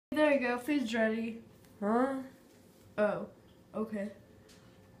there you go. Food's ready. Huh? Oh, okay.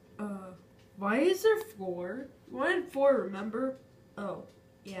 Why is there 4? You wanted 4, remember? Oh,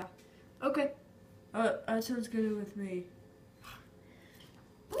 yeah. Okay. That sounds good with me.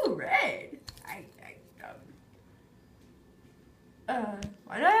 Ooh, red.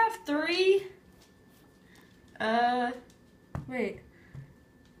 Why do I have 3? Wait.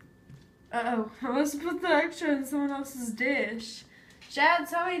 Uh-oh, I must put the extra in someone else's dish. Chad,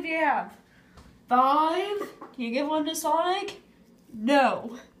 how many do you have? 5? Can you give one to Sonic?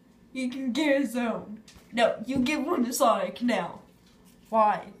 No. He can get his own. No, you give one to Sonic now.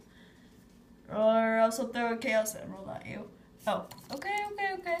 Why? Or else I'll throw a Chaos Emerald at you. Oh, okay.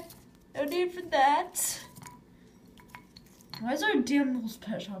 No need for that. Why is there a damn little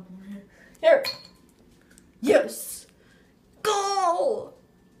pet shop over here? Here. Yes. Go.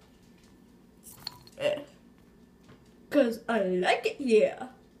 Cause I like it here.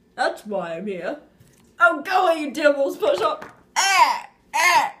 That's why I'm here. Oh, go away, you damn little pet shop.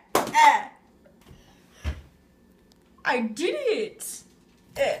 I did it.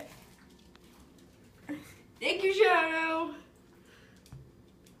 Thank you, Shadow.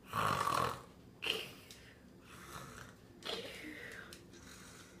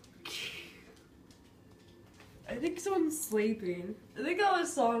 I think someone's sleeping. I think that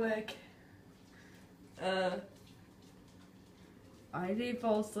was Sonic. I did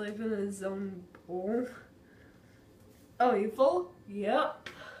fall asleep in his own bowl. Oh, you full? Yep.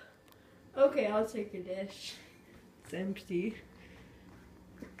 Okay, I'll take your dish. It's empty.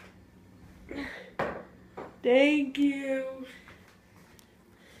 Thank you.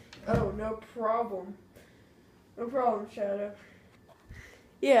 Oh, no problem. No problem, Shadow.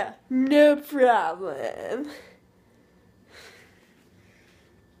 Yeah, no problem.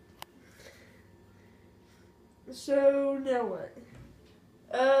 So, now what?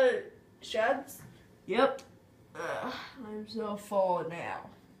 Shads? Yep. I'm so full now.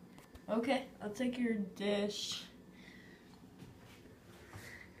 Okay, I'll take your dish.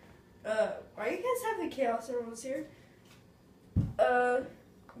 Why do you guys have the Chaos Emeralds here?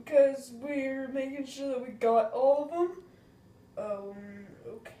 Because we're making sure that we got all of them.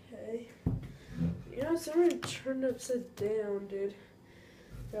 Okay. You know, someone turned upside down, dude.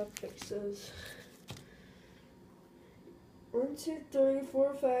 Gotta fix this. 1, 2, 3,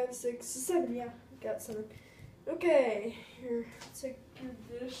 4, 5, 6, 7. Yeah, got 7. Okay, here, take your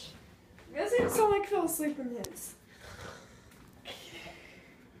dish. You guys think Sonic fell asleep in his?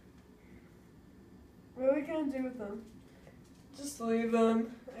 What are we gonna do with them? Just leave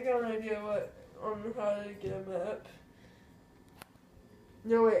them. I got an idea on how to get them up.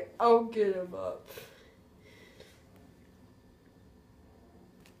 No, wait, I'll get them up.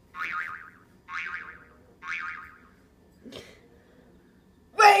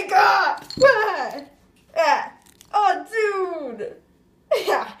 Wake up! Oh, dude!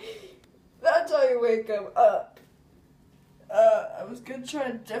 That's how you wake him up. I was gonna try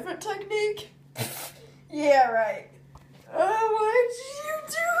a different technique. Yeah, right. Why did you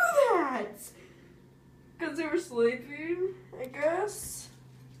do that? Because they were sleeping, I guess.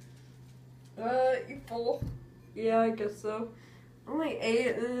 You full? Yeah, I guess so. Only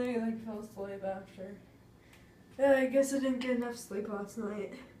 8 and then I fell asleep after. I guess I didn't get enough sleep last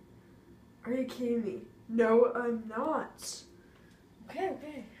night. Are you kidding me? No, I'm not.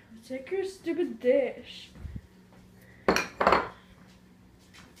 Okay. Take your stupid dish.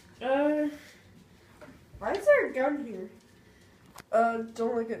 Why is there a gun here?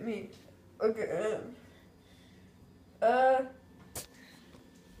 Don't look at me. Look at him.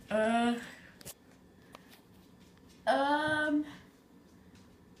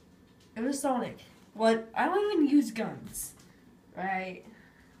 It was Sonic. What? I don't even use guns. Right.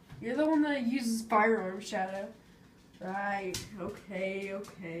 You're the one that uses firearms, Shadow. Right. Okay.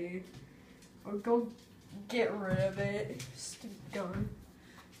 I'll go get rid of it. Stupid gun.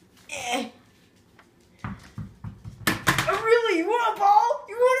 Oh, really? You want a ball?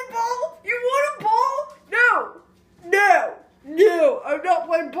 You want a ball? You want a ball? No! I'm not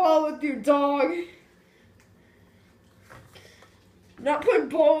playing ball with you, dog. Not playing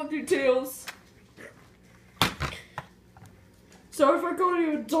ball with you, Tails. Sorry if I call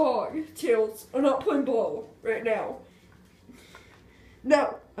you a dog, Tails. I'm not playing ball right now.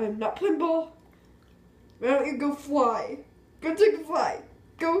 No, I'm not playing ball. Why don't you go fly? Go take a fly.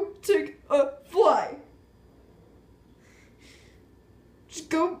 Go take a fly. Just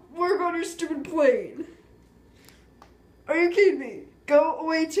go work on your stupid plane. Are you kidding me? Go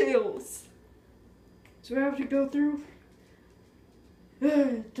away, Tails. So I have to go through?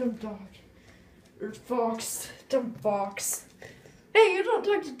 Dumb dog. Or fox. Dumb fox. Hey, you don't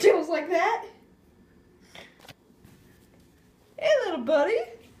talk to Tails like that. Hey, little buddy.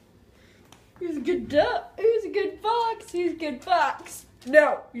 He's a good duck. He's a good fox. He's a good fox.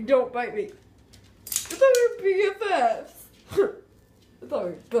 No, you don't bite me. I thought we were BFFs. I thought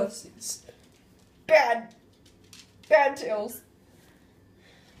we were besties. Bad Tails.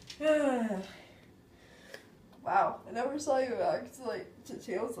 Wow, I never saw you act like to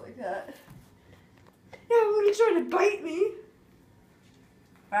Tails like that. Yeah, when he tried to bite me.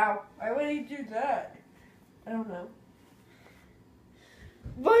 Wow, why would he do that? I don't know.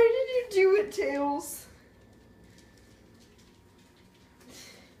 Why did you do it, Tails?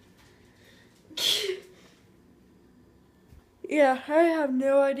 Yeah, I have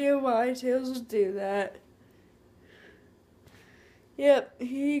no idea why Tails would do that. Yep,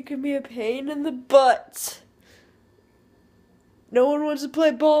 he can be a pain in the butt. No one wants to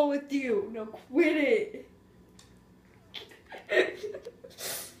play ball with you. No, quit it.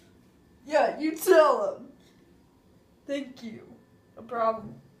 Yeah, you tell him. Thank you. No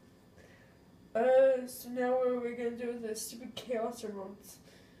problem. So now what are we gonna do with this stupid Chaos Emeralds?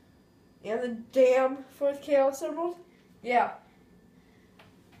 And the damn 4th Chaos Emerald? Yeah.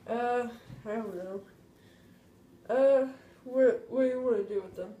 I don't know. What do you want to do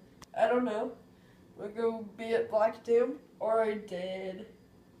with them? I don't know. We'll go be at Black Doom, or I did.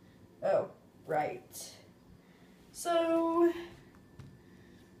 Oh, right. So,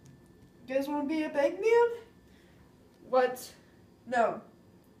 you guys want to be a Eggman? What? No.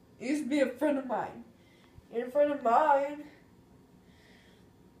 You used to be a friend of mine. You're a friend of mine.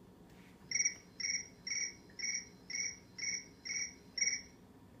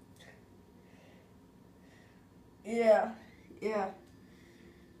 Yeah.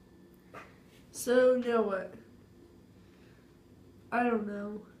 So, now what? I don't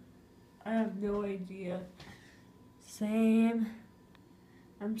know. I have no idea. Same.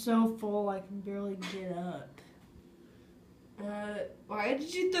 I'm so full I can barely get up. Why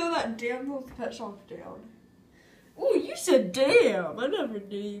did you throw that damn little pet shop down? Oh, you said damn. I never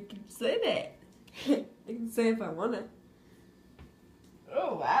knew you could say that. I can say if I want to.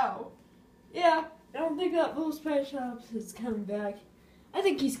 Oh, wow. Yeah, I don't think that little pet shop is coming back. I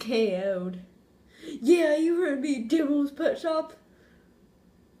think he's KO'd. Yeah, you heard me, Dibble's Pet Shop.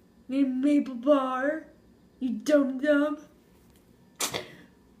 Named Maple Bar. You dum-dum.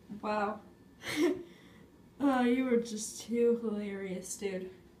 Wow. You were just too hilarious, dude.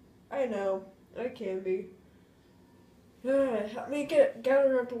 I know. I can be. Help me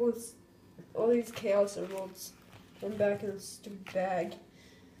gather up all these Chaos Emeralds. I'm back in the stupid bag.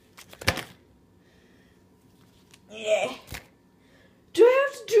 Yeah. Do I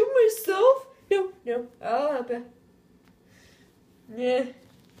have to do it myself? No. I'll help you. Yeah.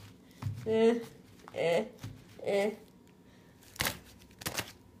 There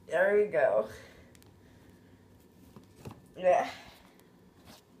we go. Yeah.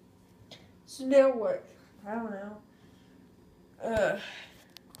 So now what? I don't know.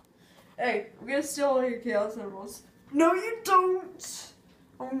 Hey, I'm gonna steal all your Chaos Emeralds. No, you don't.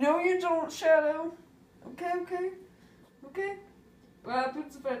 Oh, no, you don't, Shadow. Okay. What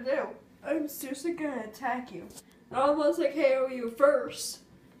happens if I do? I'm seriously gonna attack you. Not unless I KO you first.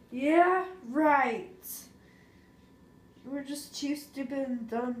 Yeah, right. You were just too stupid and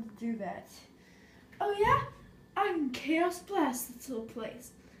dumb to do that. Oh yeah? I can Chaos Blast this little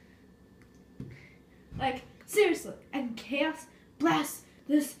place. Like, seriously, I can Chaos Blast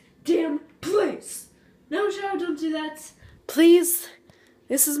this damn place. No, Shadow, don't do that. Please,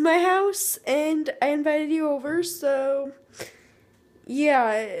 this is my house, and I invited you over, so...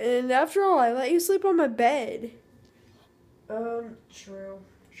 Yeah, and after all, I let you sleep on my bed. True.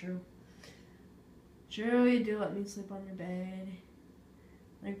 True, you do let me sleep on your bed.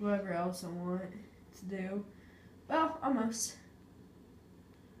 Like whatever else I want to do. Well, almost.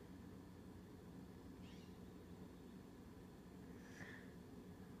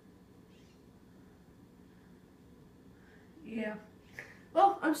 Yeah.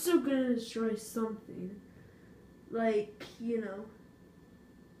 Well, I'm still gonna destroy something. Like, you know.